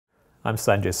I'm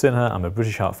Sanjay Sinha. I'm a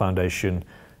British Heart Foundation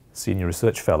Senior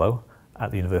Research Fellow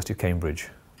at the University of Cambridge.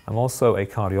 I'm also a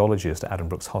cardiologist at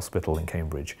Addenbrooke's Hospital in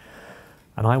Cambridge.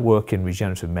 And I work in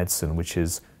regenerative medicine, which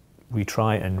is we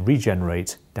try and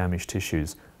regenerate damaged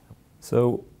tissues.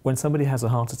 So when somebody has a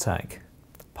heart attack,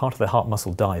 part of their heart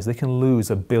muscle dies, they can lose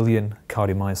 1 billion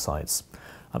cardiomyocytes.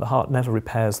 And the heart never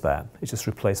repairs that. It's just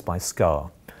replaced by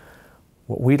scar.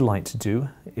 What we'd like to do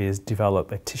is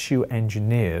develop a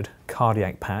tissue-engineered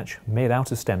cardiac patch made out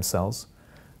of stem cells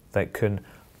that can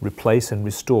replace and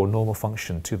restore normal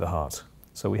function to the heart.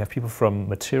 So we have people from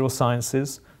material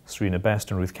sciences, Serena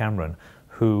and Ruth,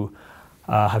 who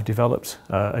have developed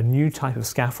a new type of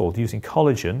scaffold using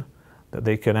collagen that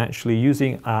they can actually,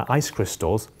 using ice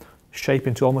crystals, shape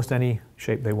into almost any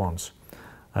shape they want.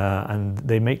 And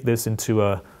they make this into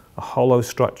a hollow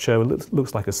structure. It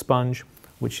looks like a sponge,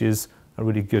 which is a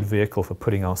really good vehicle for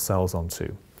putting our cells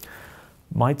onto.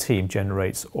 My team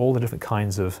generates all the different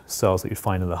kinds of cells that you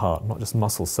find in the heart, not just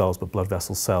muscle cells, but blood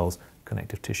vessel cells,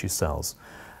 connective tissue cells.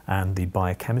 And the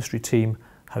biochemistry team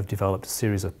have developed a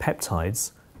series of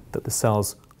peptides that the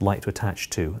cells like to attach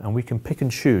to. And we can pick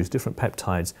and choose different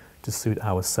peptides to suit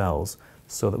our cells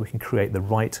so that we can create the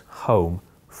right home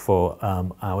for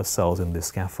our cells in this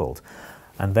scaffold.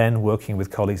 And then working with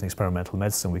colleagues in experimental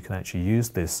medicine, we can actually use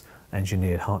this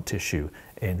engineered heart tissue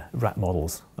in rat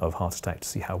models of heart attack to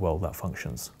see how well that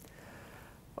functions.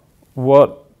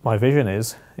 What my vision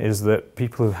is that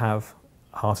people who have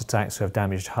heart attacks, who have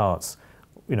damaged hearts,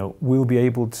 will be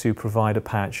able to provide a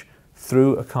patch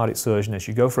through a cardiac surgeon. As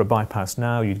you go for a bypass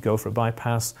now, you'd go for a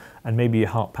bypass and maybe a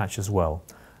heart patch as well.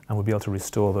 And we'll be able to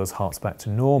restore those hearts back to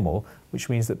normal, which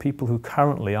means that people who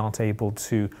currently aren't able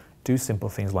to do simple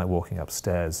things like walking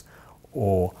upstairs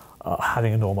or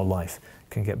having a normal life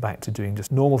can get back to doing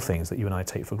just normal things that you and I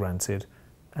take for granted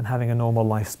and having a normal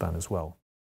lifespan as well.